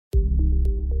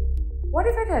What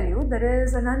if I tell you there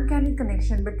is an uncanny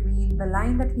connection between the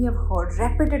line that we have heard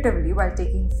repetitively while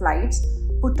taking flights,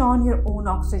 put on your own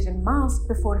oxygen mask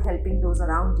before helping those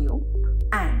around you,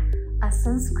 and a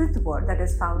Sanskrit word that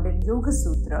is found in Yoga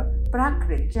Sutra,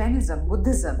 Prakrit, Jainism,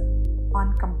 Buddhism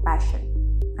on compassion.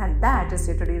 And that is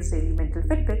your today's Daily Mental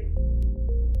Fitbit.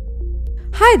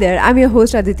 Hi there, I'm your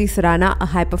host Aditi Surana, a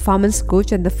high performance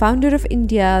coach and the founder of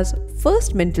India's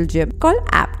first mental gym called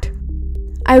APT.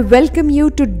 I welcome you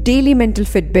to Daily Mental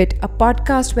Fitbit, a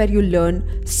podcast where you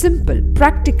learn simple,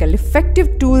 practical,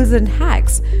 effective tools and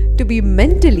hacks to be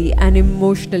mentally and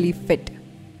emotionally fit.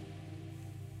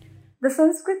 The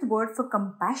Sanskrit word for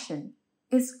compassion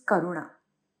is karuna.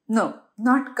 No,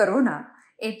 not karuna,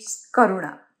 it's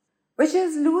karuna, which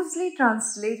is loosely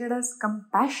translated as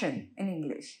compassion in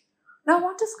English. Now,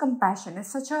 what is compassion?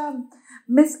 It's such a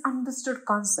misunderstood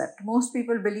concept. Most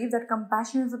people believe that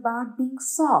compassion is about being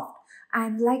soft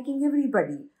and liking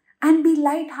everybody and be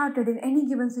light-hearted in any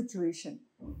given situation.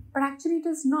 But actually it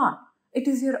is not. It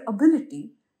is your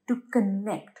ability to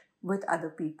connect with other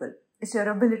people. It's your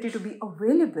ability to be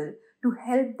available to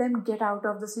help them get out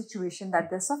of the situation that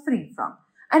they're suffering from.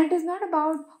 And it is not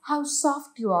about how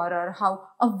soft you are or how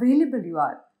available you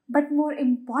are, but more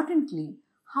importantly,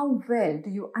 how well do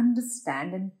you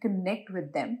understand and connect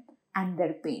with them and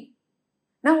their pain.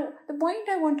 Now, the point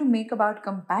I want to make about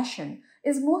compassion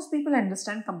is most people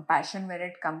understand compassion when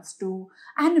it comes to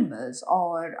animals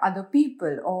or other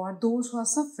people or those who are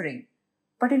suffering.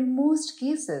 But in most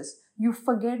cases, you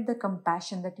forget the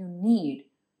compassion that you need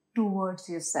towards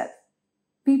yourself.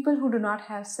 People who do not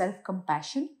have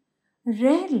self-compassion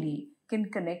rarely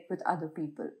can connect with other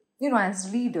people.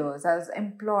 As leaders, as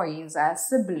employees, as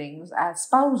siblings, as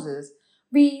spouses,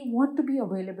 we want to be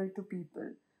available to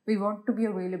people. We want to be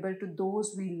available to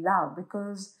those we love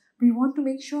because we want to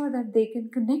make sure that they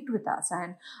can connect with us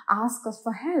and ask us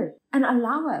for help and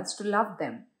allow us to love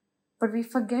them. But we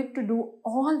forget to do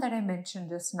all that I mentioned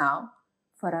just now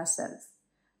for ourselves.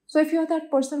 So if you're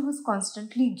that person who's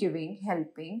constantly giving,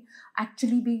 helping,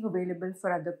 actually being available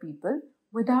for other people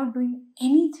without doing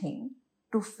anything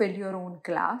to fill your own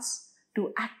glass,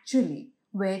 to actually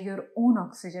wear your own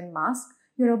oxygen mask,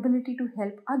 your ability to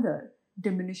help others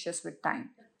diminishes with time.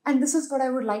 And this is what I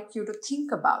would like you to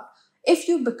think about. If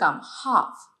you become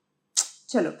half,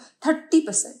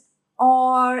 30%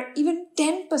 or even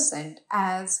 10%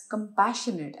 as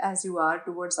compassionate as you are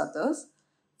towards others,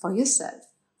 for yourself,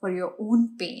 for your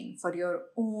own pain, for your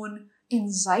own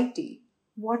anxiety,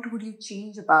 what would you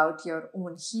change about your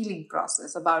own healing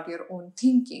process, about your own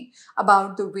thinking,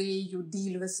 about the way you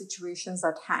deal with situations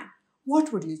at hand?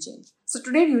 What would you change? So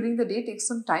today during the day, take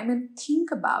some time and think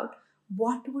about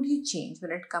what would you change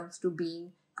when it comes to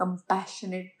being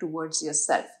compassionate towards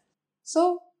yourself.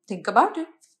 So think about it.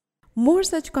 More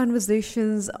such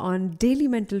conversations on Daily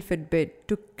Mental Fitbit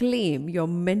to claim your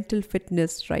mental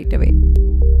fitness right away.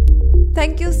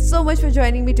 Thank you so much for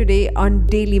joining me today on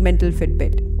Daily Mental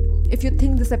Fitbit. If you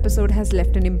think this episode has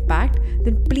left an impact,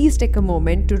 then please take a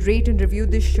moment to rate and review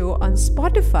this show on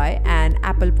Spotify and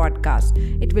Apple Podcasts.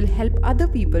 It will help other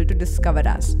people to discover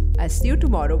us. I'll see you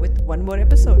tomorrow with one more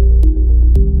episode.